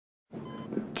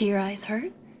Do your eyes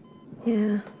hurt?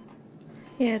 Yeah.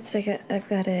 Yeah, it's like I've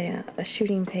got a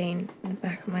shooting pain in the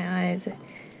back of my eyes.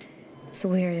 It's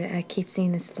weird. I keep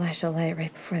seeing this flash of light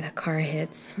right before the car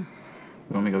hits. You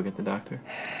want me to go get the doctor?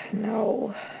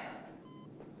 No.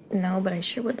 No, but I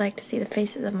sure would like to see the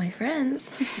faces of my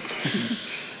friends.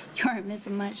 You aren't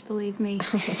missing much, believe me.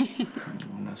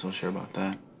 I'm not so sure about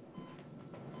that.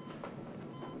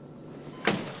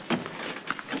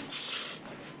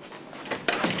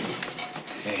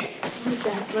 Hey. Who's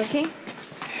that, Lucky?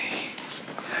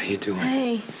 How you doing?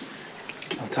 Hey.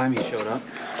 What time you showed up?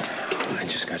 I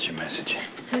just got your message.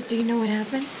 So do you know what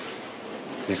happened?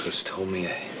 Nikolas told me a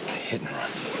hit and run.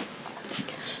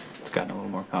 It's gotten a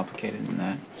little more complicated than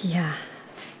that. Yeah.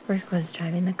 Rick was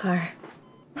driving the car.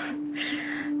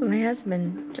 My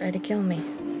husband tried to kill me.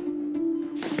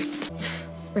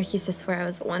 Rick used to swear I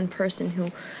was the one person who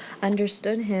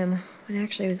understood him, when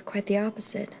actually it was quite the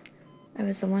opposite. I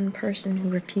was the one person who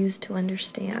refused to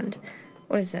understand.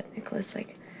 What is that, Nikolas?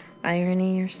 Like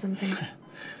irony or something?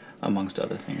 Amongst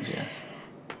other things, yes.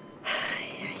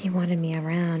 He wanted me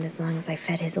around as long as I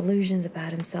fed his illusions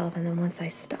about himself, and then once I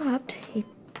stopped, he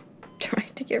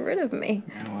tried to get rid of me.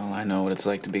 Yeah, well, I know what it's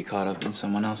like to be caught up in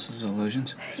someone else's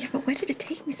illusions. Yeah, but why did it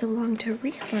take me so long to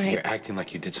realize? You're acting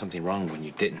like you did something wrong when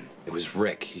you didn't. It was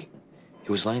Rick. He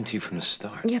was lying to you from the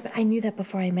start. Yeah, but I knew that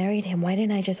before I married him. Why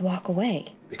didn't I just walk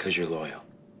away? Because you're loyal.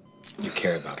 You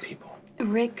care about people.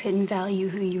 Rick couldn't value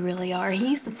who you really are.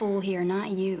 He's the fool here,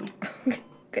 not you.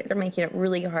 They're making it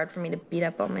really hard for me to beat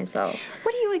up on myself.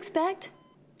 What do you expect?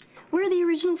 We're the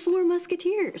original 4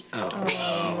 Musketeers. Oh,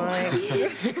 my.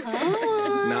 Come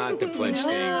on. Not the pledge No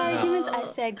thing. arguments. I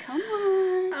said, come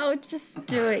on. Oh, just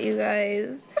do it, you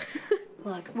guys.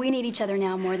 Look, we need each other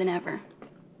now more than ever.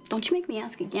 Don't you make me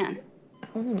ask again.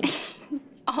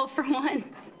 All for one.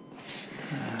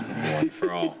 One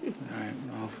for all. All right,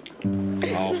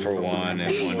 All for one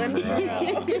and one for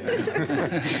all.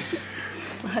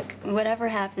 Look, whatever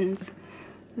happens,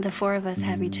 the 4 of us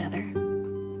have each other.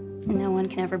 No one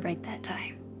can ever break that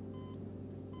tie.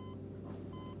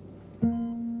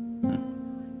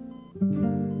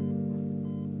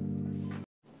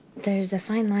 There's a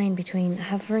fine line between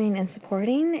hovering and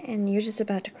supporting, and you're just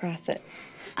about to cross it.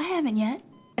 I haven't yet.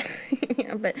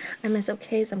 Yeah, but I'm as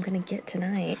okay as I'm gonna get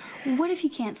tonight. What if you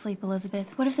can't sleep,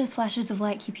 Elizabeth? What if those flashes of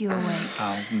light keep you awake?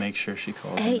 I'll make sure she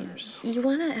calls Hey, the nurse. you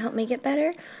wanna help me get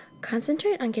better?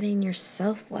 Concentrate on getting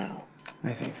yourself well.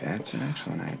 I think that's an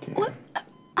excellent idea. What?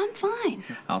 I'm fine.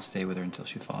 I'll stay with her until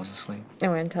she falls asleep.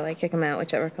 Or until I kick him out,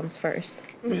 whichever comes first.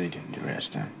 Really didn't do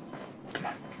rest, huh? Come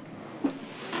on.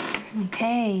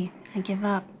 Okay, I give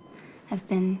up. I've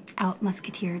been out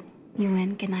musketeered. You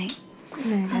win. Good night.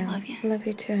 No, I love you. Love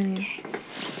you too, honey. Okay.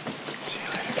 See you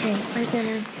later. Okay, bye,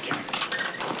 Zander.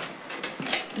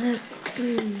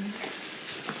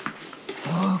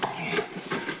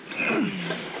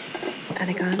 Are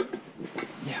they gone?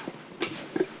 Yeah.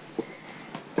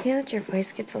 You know that your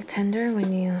voice gets all tender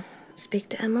when you speak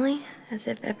to Emily, as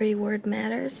if every word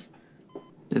matters?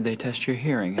 Did they test your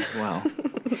hearing as well?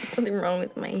 There's something wrong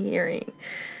with my hearing.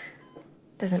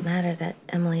 Doesn't matter that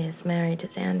Emily is married to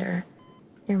Zander.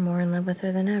 You're more in love with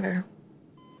her than ever.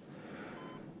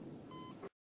 I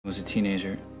was a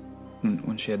teenager.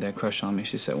 When she had that crush on me,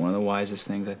 she said one of the wisest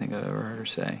things I think I've ever heard her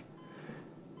say.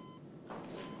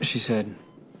 She said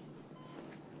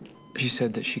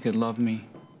that she could love me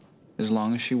as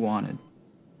long as she wanted.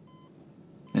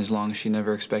 And as long as she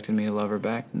never expected me to love her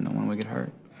back, no one would get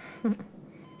hurt.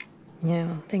 Yeah,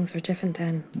 well, things were different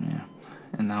then. Yeah.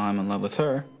 And now I'm in love with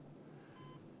her.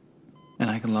 And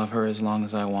I can love her as long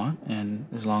as I want, and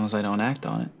as long as I don't act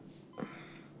on it,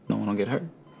 no one will get hurt.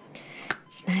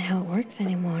 It's not how it works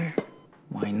anymore.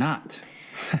 Why not?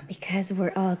 Because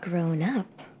we're all grown up.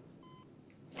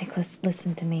 Nikolas,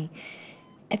 listen to me.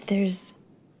 If there's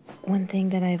one thing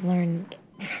that I've learned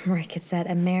from Rick, it's that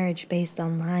a marriage based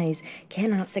on lies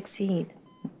cannot succeed.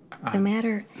 No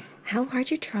matter how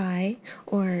hard you try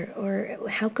or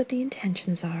how good the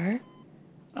intentions are.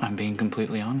 I'm being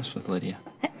completely honest with Lydia.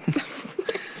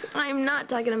 I'm not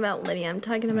talking about Lydia. I'm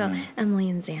talking about Emily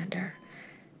and Zander.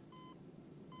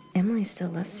 Emily still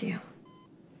loves you.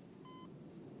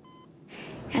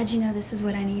 How'd you know this is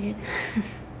what I needed?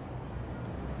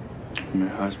 I'm your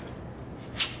husband.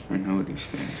 I know these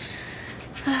things.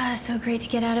 Ah, so great to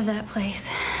get out of that place.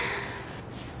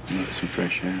 Need some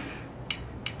fresh air.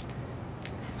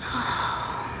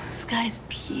 Oh, the sky's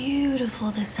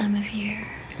beautiful this time of year.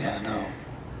 Yeah, I know.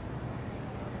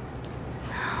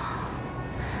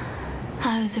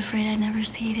 I was afraid I'd never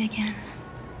see it again.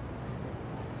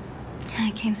 I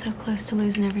came so close to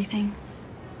losing everything.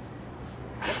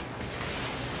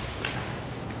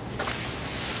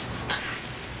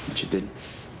 But you didn't.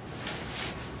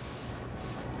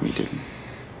 We didn't.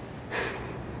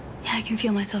 Yeah, I can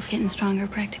feel myself getting stronger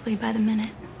practically by the minute.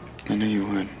 I knew you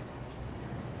would.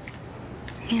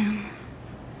 You know,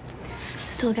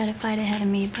 still got a fight ahead of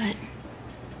me, but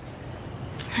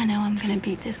I know I'm gonna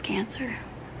beat this cancer.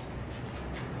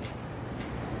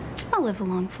 I'll live a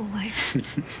long, full life.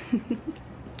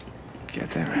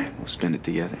 Get that right. We'll spend it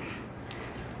together.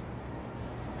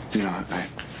 You know,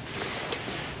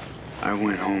 I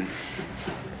went home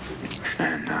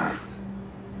and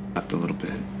slept a little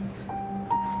bit.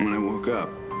 When I woke up,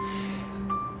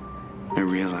 I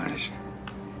realized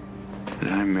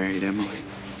that I married Emily.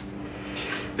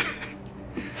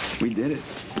 We did it.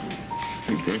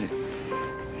 We did it.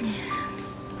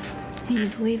 You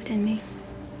believed in me.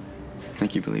 I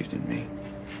think you believed in me.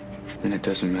 And it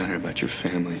doesn't matter about your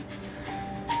family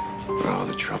or all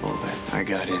the trouble that I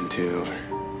got into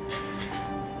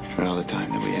or all the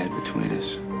time that we had between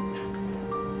us.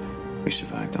 We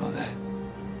survived all that.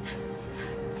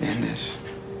 And this.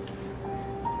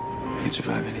 We can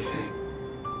survive anything.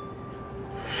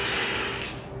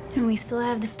 And we still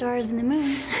have the stars and the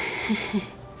moon.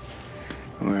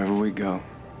 Wherever we go,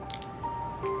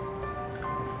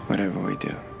 whatever we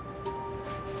do,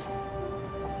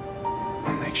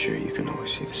 I'll make sure you can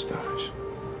always see the stars.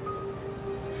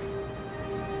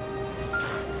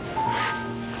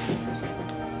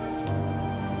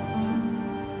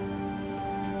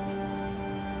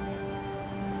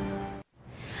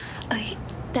 Okay,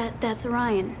 that's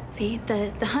Orion. See,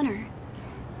 the hunter.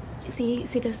 See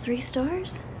those 3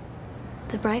 stars?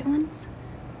 The bright ones?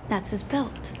 That's his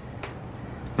belt.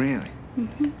 Really?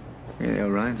 Mm-hmm. Really,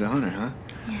 Orion's a hunter, huh?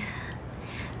 Yeah.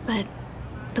 But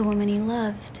the woman he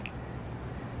loved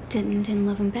didn't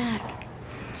love him back.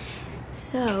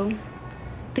 So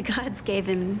the gods gave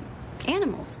him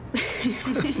animals.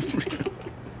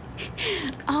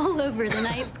 All over the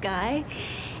night sky.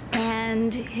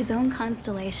 And his own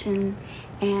constellation,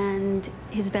 and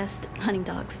his best hunting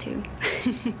dogs, too.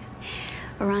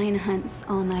 Orion hunts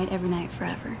all night, every night,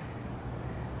 forever.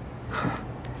 Huh.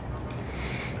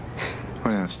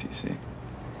 What else do you see?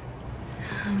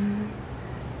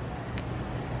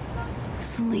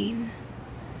 Selene,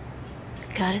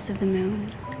 goddess of the moon.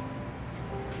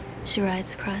 She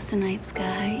rides across the night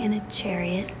sky in a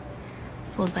chariot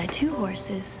pulled by 2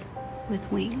 horses with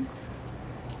wings.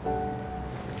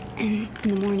 And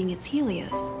in the morning, it's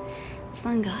Helios, the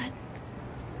sun god.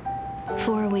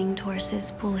 4 winged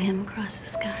horses pull him across the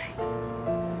sky.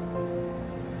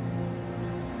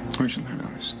 Where'd you learn all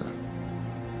this stuff?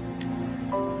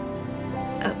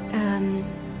 Oh,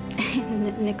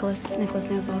 Nikolas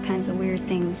knows all kinds of weird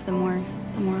things. The more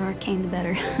arcane, the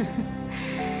better.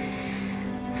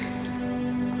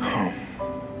 Home.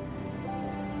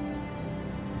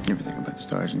 You ever think about the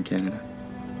stars in Canada?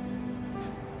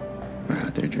 We're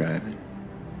out there driving,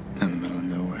 down the middle of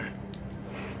nowhere.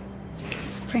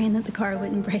 Praying that the car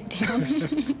wouldn't break down. Do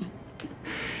you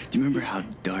remember how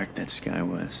dark that sky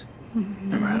was?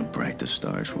 Mm-hmm. Remember how bright the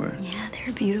stars were? Yeah,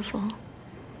 they're beautiful.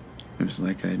 It was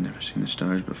like I had never seen the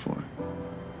stars before.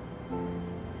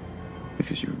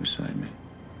 Because you were beside me.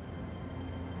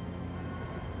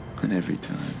 And every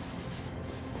time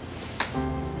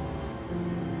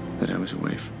that I was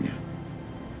away from you,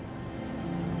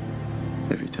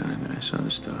 every time that I saw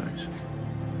the stars,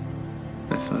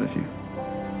 I thought of you.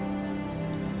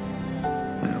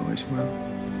 I always will.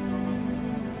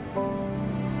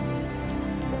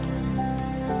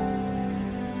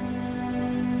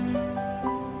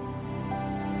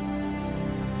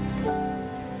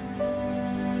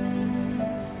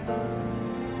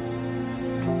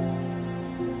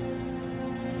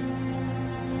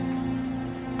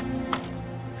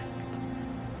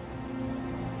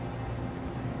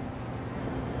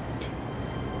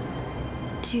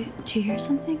 Did you hear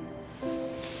something?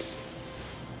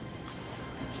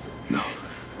 No.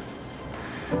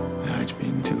 My heart's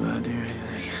beating too loud to hear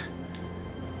anything.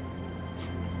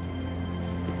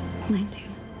 Mine too.